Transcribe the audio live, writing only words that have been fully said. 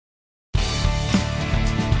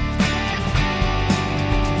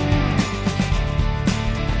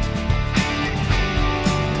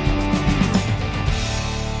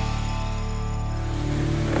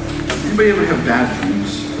Anybody ever have bad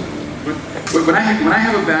dreams? When I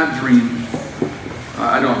have a bad dream,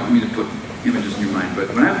 I don't mean to put images in your mind,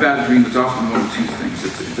 but when I have a bad dream, it's often one of two things.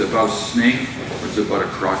 It's about a snake or it's about a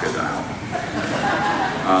crocodile.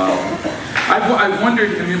 I've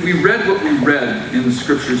wondered, we read what we read in the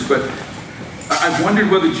scriptures, but I've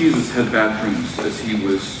wondered whether Jesus had bad dreams as he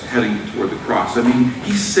was heading toward the cross.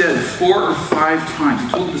 He said 4 or 5 times, he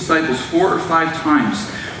told the disciples 4 or 5 times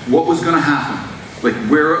what was going to happen, like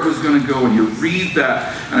where it was going to go. And you read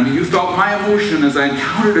that, and you felt my emotion as I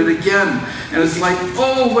encountered it again. And it's like,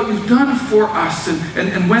 oh, what you've done for us,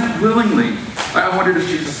 and went willingly. I wondered if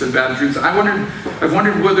Jesus had bad dreams. I've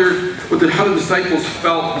wondered how the disciples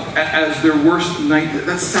felt as their worst night.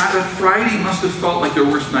 That Friday must have felt like their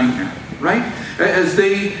worst nightmare, right?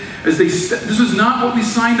 This is not what we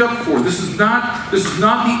signed up for. This is not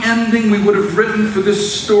the ending we would have written for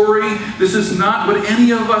this story. This is not what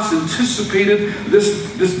any of us anticipated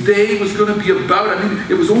this day was going to be about.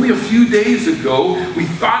 It was only a few days ago we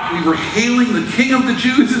thought we were hailing the King of the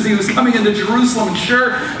Jews as he was coming into Jerusalem. And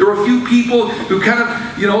sure, there were a few people who kind of,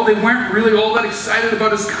 they weren't really all that excited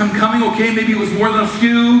about his coming. Okay, maybe it was more than a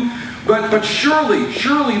few. But surely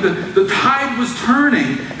the tide was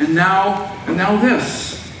turning, and now this.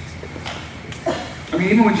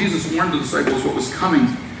 Even when Jesus warned the disciples what was coming,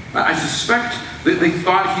 I suspect that they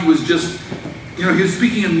thought he was just, he was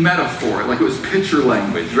speaking in metaphor, like it was picture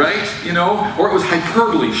language, right? Or it was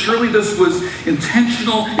hyperbole. Surely this was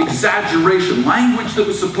intentional exaggeration, language that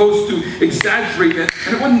was supposed to exaggerate it,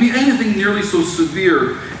 and it wouldn't be anything nearly so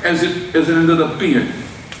severe as it ended up being.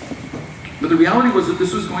 But the reality was that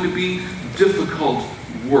this was going to be difficult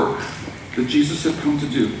work that Jesus had come to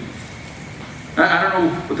do. I don't know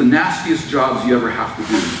what the nastiest jobs you ever have to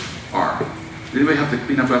do are. Did anybody have to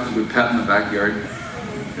clean up after the pet in the backyard?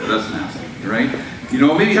 Yeah, that's nasty, right?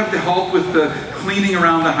 Maybe you have to help with the cleaning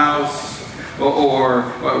around the house, or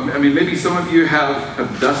maybe some of you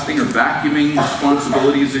have dusting or vacuuming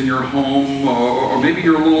responsibilities in your home, or maybe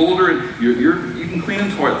you're a little older and you can clean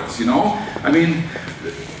in toilets.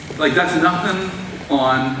 Like that's nothing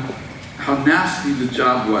on how nasty the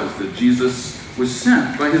job was that Jesus was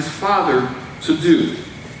sent by his Father to do.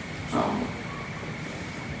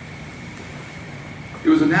 It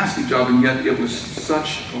was a nasty job, and yet it was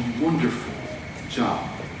such a wonderful job.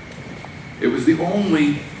 It was the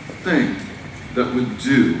only thing that would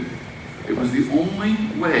do. It was the only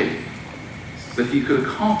way that he could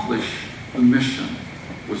accomplish the mission,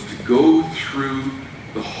 was to go through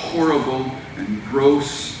the horrible and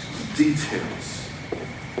gross details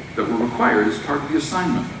that were required as part of the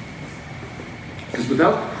assignment. Because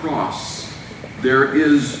without the cross, there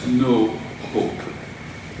is no hope.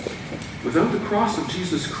 Without the cross of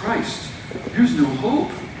Jesus Christ, there's no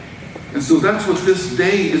hope. And so that's what this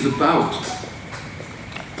day is about.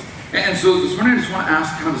 And so this morning I just want to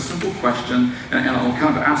ask kind of a simple question, and I'll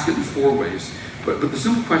kind of ask it in 4 ways. But the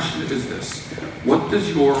simple question is this: what does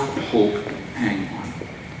your hope hang on?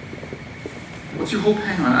 What's your hope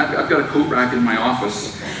hang on? I've got a coat rack in my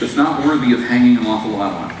office that's not worthy of hanging an awful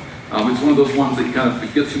lot on. It's one of those ones that you kind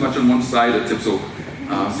of get too much on one side, it tips over.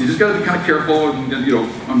 So you just got to be kind of careful,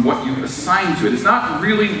 on what you assign to it. It's not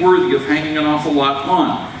really worthy of hanging an awful lot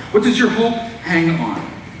on. What does your hope hang on?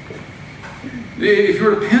 If you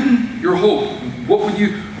were to pin your hope,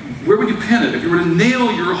 where would you pin it? If you were to nail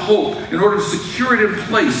your hope in order to secure it in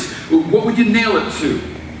place, what would you nail it to?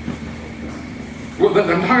 Well,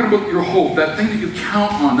 I'm talking about your hope, that thing that you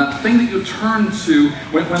count on, that thing that you turn to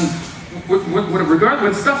when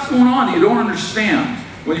stuff's going on that you don't understand.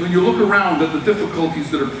 When you look around at the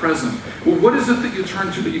difficulties that are present, well, what is it that you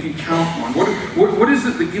turn to that you can count on? What is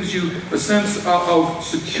it that gives you a sense of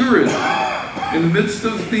security in the midst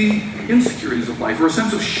of the insecurities of life, or a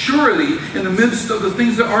sense of surety in the midst of the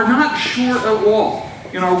things that are not sure at all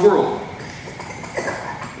in our world?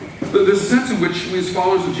 There's a sense in which we as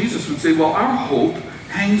followers of Jesus would say, well, our hope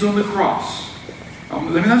hangs on the cross.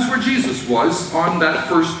 That's where Jesus was on that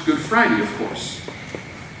first Good Friday, of course.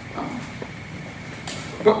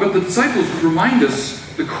 But the disciples would remind us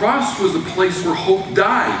the cross was the place where hope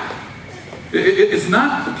died. It's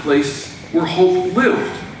not the place where hope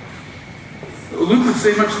lived. Luke would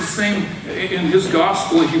say much the same in his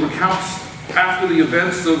gospel. He recounts after the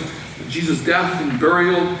events of Jesus' death and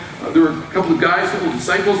burial. There were a couple of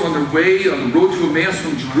disciples on their way on the road to Emmaus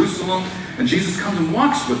from Jerusalem, and Jesus comes and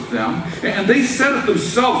walks with them. And they said it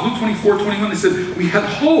themselves, Luke 24:21, they said, we had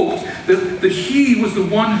hoped that he was the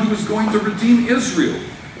one who was going to redeem Israel.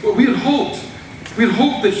 But we had hoped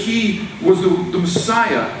that he was the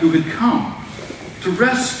Messiah who had come to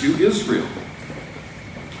rescue Israel.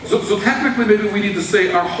 So technically, maybe we need to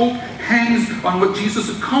say our hope hangs on what Jesus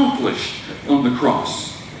accomplished on the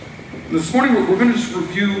cross. And this morning, we're going to just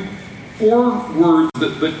review 4 words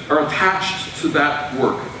that are attached to that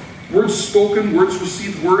work. Words spoken, words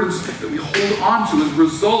received, words that we hold on to as a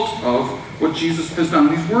result of what Jesus has done.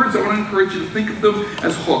 And these words, I want to encourage you to think of them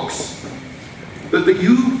as hooks that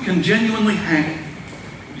you can genuinely hang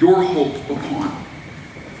your hope upon.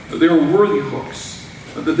 They are worthy hooks,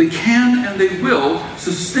 that they can and they will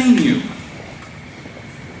sustain you.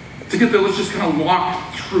 To get there, let's just kind of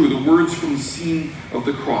walk through the words from the scene of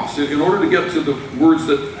the cross in order to get to the words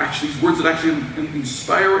that actually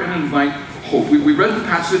inspire and invite hope. We read the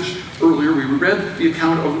passage earlier. We read the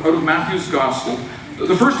account out of Matthew's gospel.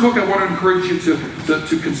 The first hook I want to encourage you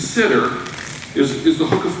to consider is the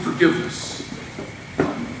hook of forgiveness.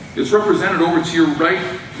 It's represented over to your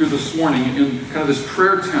right here this morning in kind of this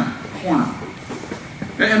prayer tent corner.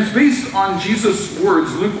 And it's based on Jesus'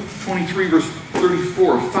 words, Luke 23, verse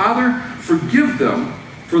 34. Father, forgive them,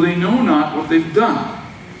 for they know not what they've done.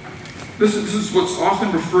 This is what's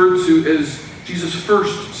often referred to as Jesus'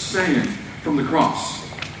 first saying from the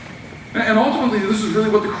cross. And ultimately, this is really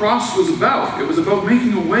what the cross was about. It was about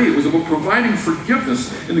making a way. It was about providing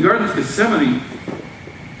forgiveness. In the Garden of Gethsemane,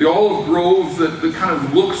 the olive grove that kind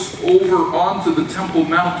of looks over onto the Temple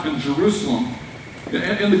Mount in Jerusalem.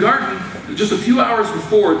 In the garden, just a few hours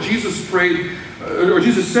before, Jesus prayed, or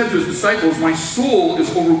Jesus said to his disciples, my soul is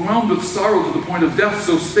overwhelmed with sorrow to the point of death,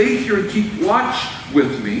 so stay here and keep watch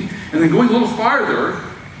with me. And then going a little farther,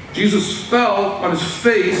 Jesus fell on his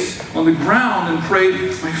face on the ground and prayed,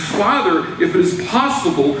 my Father, if it is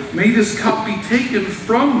possible, may this cup be taken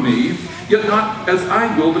from me, yet not as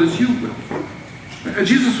I will, but as you will. And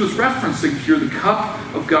Jesus was referencing here the cup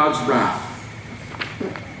of God's wrath.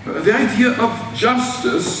 The idea of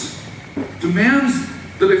justice demands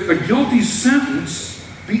that a guilty sentence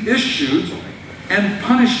be issued and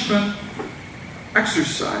punishment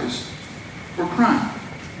exercised for crime.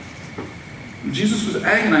 And Jesus was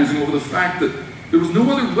agonizing over the fact that there was no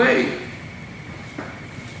other way.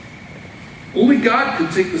 Only God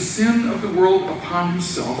could take the sin of the world upon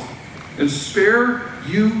himself and spare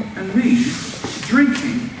you and me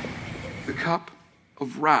drinking the cup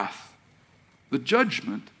of wrath, the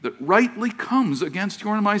judgment that rightly comes against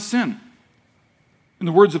your and my sin. In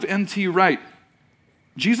the words of N.T. Wright,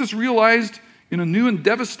 Jesus realized in a new and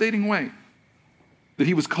devastating way that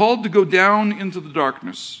he was called to go down into the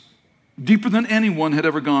darkness, deeper than anyone had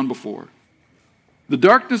ever gone before. The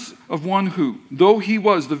darkness of one who, though he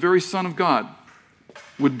was the very Son of God,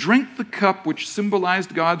 would drink the cup which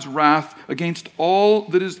symbolized God's wrath against all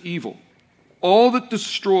that is evil, all that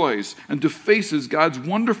destroys and defaces God's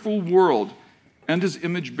wonderful world and his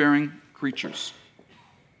image-bearing creatures.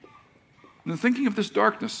 And in thinking of this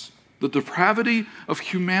darkness, the depravity of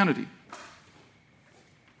humanity,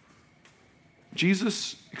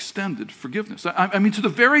 Jesus extended forgiveness. I mean,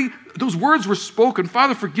 those words were spoken,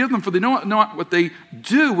 Father, forgive them, for they know not what they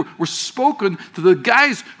do, were spoken to the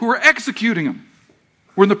guys who were executing him.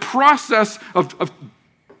 We're in the process of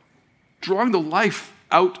drawing the life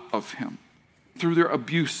out of him through their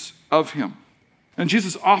abuse of him. And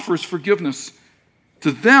Jesus offers forgiveness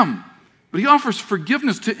to them, but he offers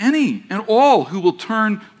forgiveness to any and all who will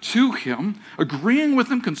turn to him, agreeing with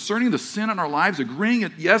him concerning the sin in our lives, agreeing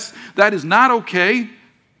that, yes, that is not okay,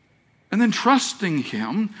 and then trusting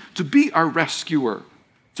him to be our rescuer,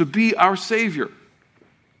 to be our Savior.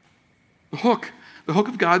 The hook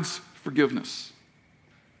of God's forgiveness.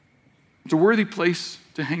 It's a worthy place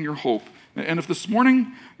to hang your hope. And if this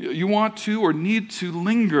morning you want to or need to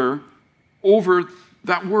linger over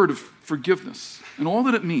that word of forgiveness and all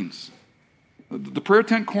that it means, the prayer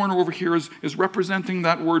tent corner over here is representing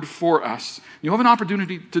that word for us. You have an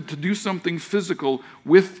opportunity to do something physical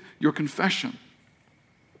with your confession.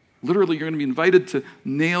 Literally, you're going to be invited to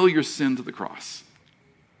nail your sin to the cross.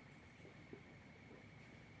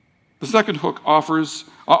 The second hook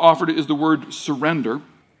offered is the word surrender.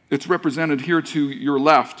 It's represented here to your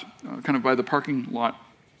left, kind of by the parking lot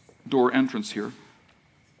door entrance here.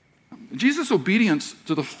 Jesus' obedience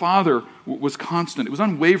to the Father was constant. It was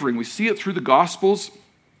unwavering. We see it through the Gospels.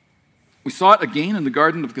 We saw it again in the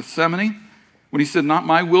Garden of Gethsemane when he said, not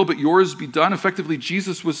my will, but yours be done. Effectively,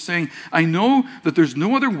 Jesus was saying, I know that there's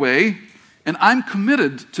no other way, and I'm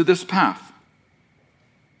committed to this path.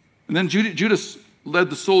 And then Judas led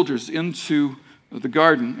the soldiers into the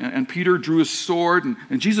garden, and Peter drew his sword,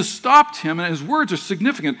 and Jesus stopped him, and his words are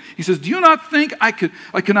significant. He says, do you not think I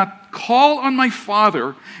cannot call on my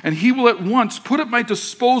Father, and he will at once put at my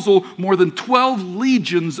disposal more than 12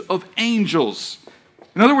 legions of angels?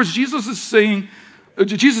 In other words, Jesus is saying,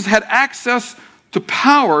 Jesus had access to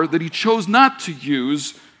power that he chose not to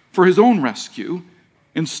use for his own rescue.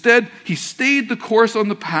 Instead, he stayed the course on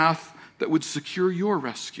the path that would secure your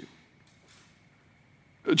rescue.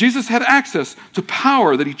 Jesus had access to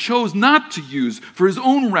power that he chose not to use for his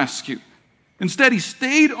own rescue. Instead, he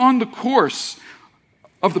stayed on the course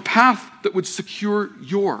of the path that would secure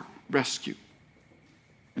your rescue.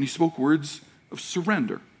 And he spoke words of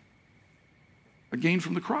surrender, again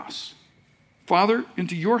from the cross. Father,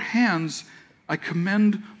 into your hands I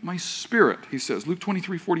commend my spirit, he says, Luke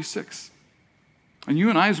 23:46. And you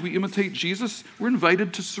and I, as we imitate Jesus, we're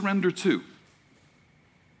invited to surrender too.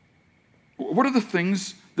 What are the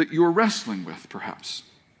things that you're wrestling with, perhaps?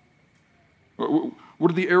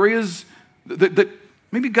 What are the areas that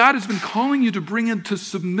maybe God has been calling you to bring into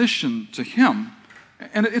submission to him,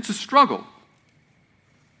 and it's a struggle?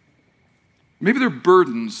 Maybe they're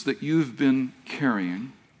burdens that you've been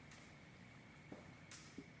carrying.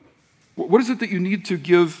 What is it that you need to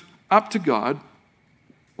give up to God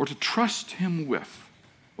or to trust him with?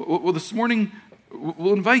 Well, this morning,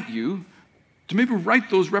 we'll invite you to maybe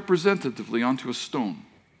write those representatively onto a stone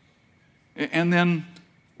and then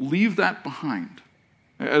leave that behind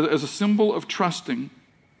as a symbol of trusting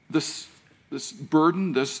this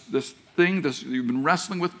burden, this thing that you've been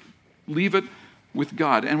wrestling with. Leave it with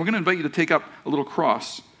God. And we're going to invite you to take up a little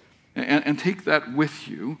cross and take that with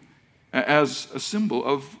you as a symbol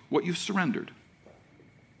of what you've surrendered.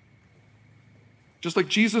 Just like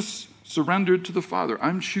Jesus surrendered to the Father,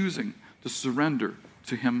 I'm choosing to surrender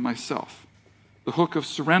to him myself. The hook of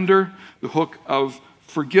surrender, the hook of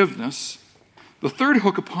forgiveness. The third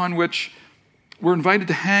hook upon which we're invited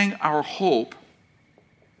to hang our hope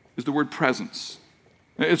is the word presence.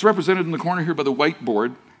 It's represented in the corner here by the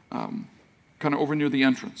whiteboard, kind of over near the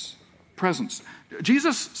entrance. Presence.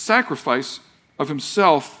 Jesus' sacrifice of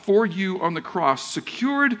himself for you on the cross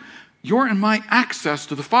secured your and my access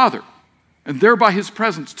to the Father, and thereby his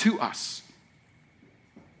presence to us.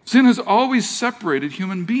 Sin has always separated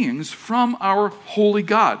human beings from our holy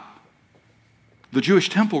God. The Jewish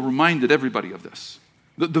temple reminded everybody of this.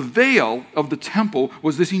 The veil of the temple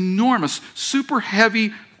was this enormous, super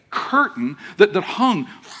heavy curtain that hung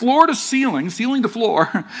floor to ceiling to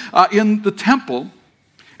floor, in the temple.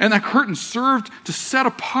 And that curtain served to set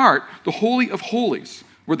apart the Holy of Holies,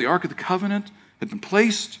 where the Ark of the Covenant had been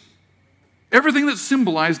placed. Everything that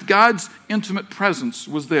symbolized God's intimate presence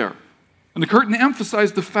was there. And the curtain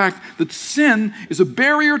emphasized the fact that sin is a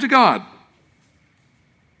barrier to God.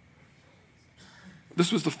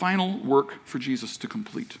 This was the final work for Jesus to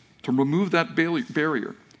complete, to remove that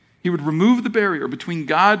barrier. He would remove the barrier between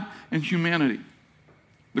God and humanity.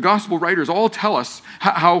 The gospel writers all tell us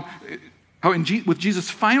how with Jesus'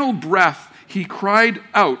 final breath, he cried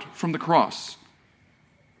out from the cross.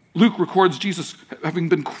 Luke records Jesus having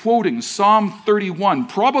been quoting Psalm 31,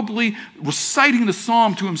 probably reciting the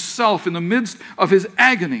psalm to himself in the midst of his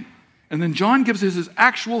agony. And then John gives us his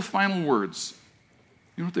actual final words.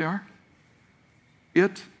 You know what they are?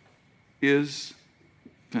 It is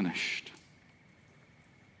finished.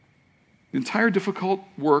 The entire difficult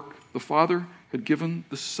work the Father had given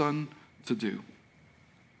the Son to do,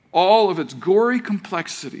 all of its gory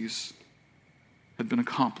complexities had been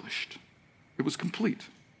accomplished. It was complete.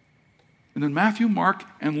 And then Matthew, Mark,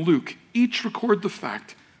 and Luke each record the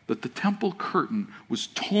fact that the temple curtain was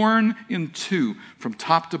torn in two from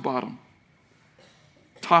top to bottom.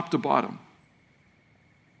 Top to bottom.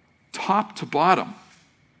 Top to bottom.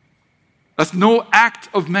 That's no act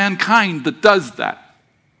of mankind that does that.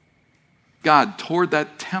 God tore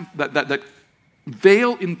that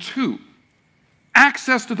veil in two.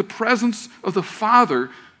 Access to the presence of the Father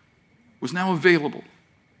was now available.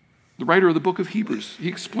 The writer of the book of Hebrews, he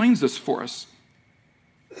explains this for us.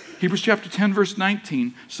 Hebrews chapter 10, verse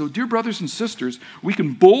 19. So, dear brothers and sisters, we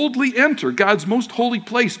can boldly enter God's most holy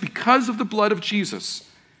place because of the blood of Jesus.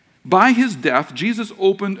 By his death, Jesus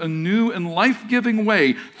opened a new and life-giving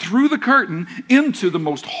way through the curtain into the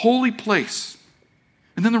most holy place.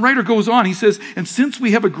 And then the writer goes on, he says, and since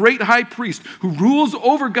we have a great high priest who rules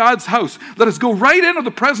over God's house, let us go right into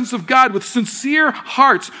the presence of God with sincere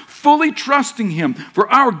hearts, fully trusting him,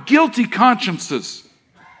 for our guilty consciences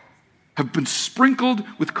have been sprinkled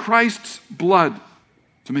with Christ's blood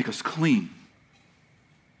to make us clean.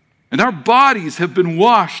 And our bodies have been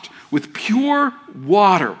washed with pure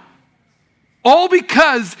water, all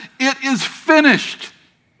because it is finished.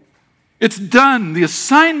 It's done. The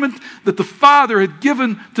assignment that the Father had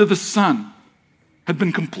given to the Son had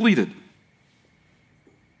been completed.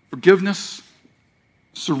 Forgiveness,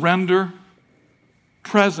 surrender,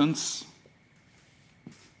 presence.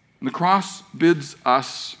 And the cross bids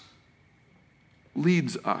us,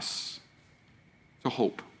 leads us to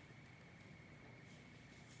hope.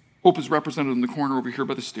 Hope is represented in the corner over here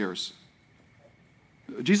by the stairs.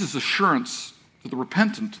 Jesus' assurance to the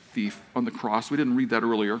repentant thief on the cross, we didn't read that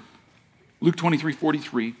earlier. Luke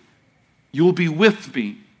 23:43, you'll be with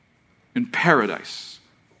me in paradise.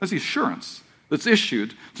 That's the assurance that's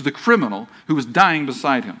issued to the criminal who was dying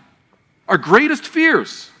beside him. Our greatest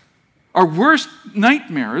fears, our worst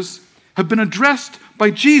nightmares have been addressed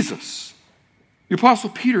by Jesus. The Apostle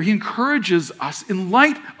Peter, he encourages us in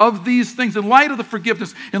light of these things, in light of the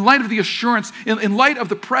forgiveness, in light of the assurance, in light of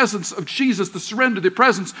the presence of Jesus, the surrender, the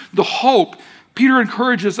presence, the hope. Peter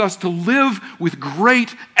encourages us to live with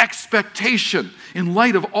great expectation in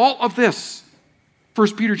light of all of this.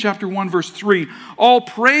 1 Peter chapter 1, verse 3, all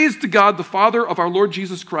praise to God, the Father of our Lord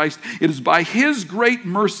Jesus Christ. It is by his great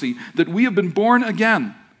mercy that we have been born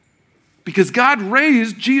again. Because God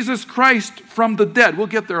raised Jesus Christ from the dead. We'll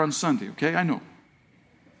get there on Sunday, okay? I know.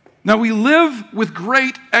 Now we live with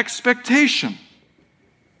great expectation.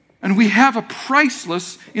 And we have a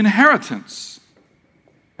priceless inheritance.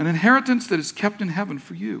 An inheritance that is kept in heaven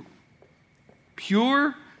for you.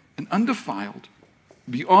 Pure and undefiled.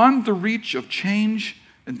 Beyond the reach of change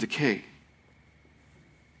and decay.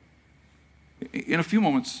 In a few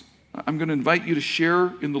moments, I'm going to invite you to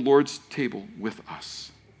share in the Lord's table with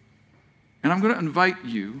us. And we're going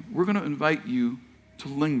to invite you to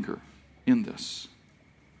linger in this.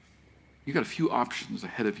 You've got a few options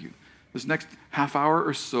ahead of you. This next half hour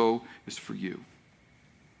or so is for you.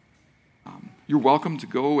 You're welcome to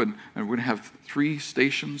go, and we're going to have 3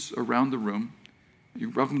 stations around the room.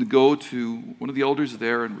 You're welcome to go to one of the elders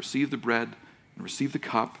there and receive the bread and receive the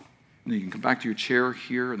cup. And then you can come back to your chair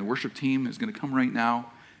here, and the worship team is going to come right now,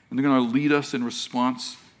 and they're going to lead us in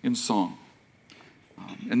response in song.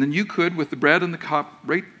 And then you could, with the bread and the cup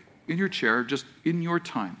right in your chair, just in your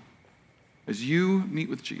time, as you meet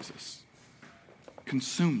with Jesus,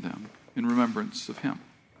 consume them in remembrance of him.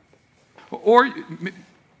 Or you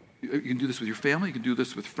can do this with your family, you can do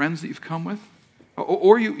this with friends that you've come with,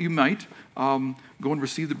 or you might go and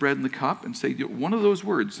receive the bread and the cup and say, one of those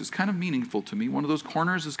words is kind of meaningful to me, one of those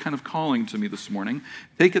corners is kind of calling to me this morning.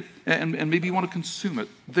 Take it, and maybe you want to consume it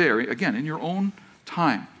there, again, in your own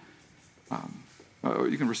time.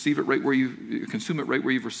 You can receive it right where you consume it right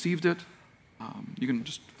where you've received it. You can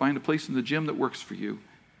just find a place in the gym that works for you.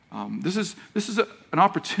 This is an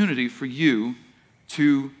opportunity for you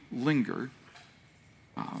to linger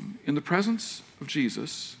in the presence of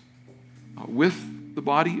Jesus with the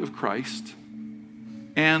body of Christ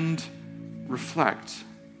and reflect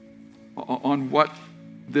on what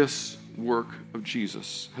this work of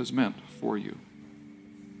Jesus has meant for you.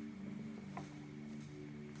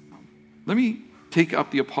 Let me take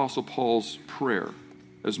up the Apostle Paul's prayer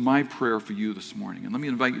as my prayer for you this morning. And let me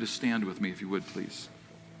invite you to stand with me, if you would, please.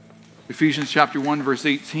 Ephesians chapter 1, verse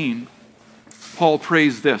 18, Paul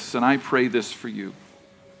prays this, and I pray this for you.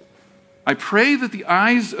 I pray that the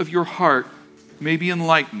eyes of your heart may be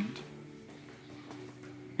enlightened,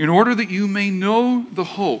 in order that you may know the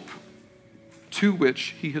hope to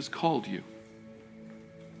which he has called you,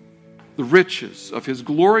 the riches of his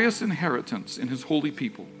glorious inheritance in his holy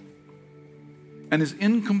people, and his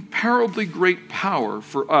incomparably great power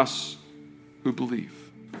for us who believe.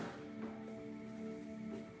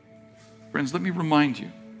 Friends, let me remind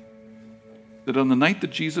you that on the night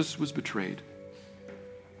that Jesus was betrayed,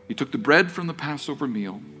 he took the bread from the Passover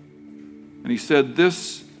meal, and he said,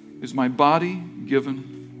 "This is my body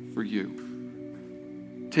given for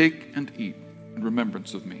you. Take and eat in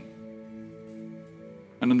remembrance of me."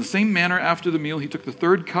 And in the same manner, after the meal, he took the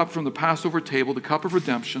third cup from the Passover table, the cup of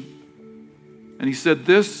redemption, and he said,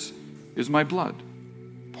 "This is my blood,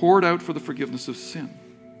 poured out for the forgiveness of sin.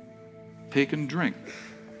 Take and drink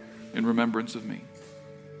in remembrance of me."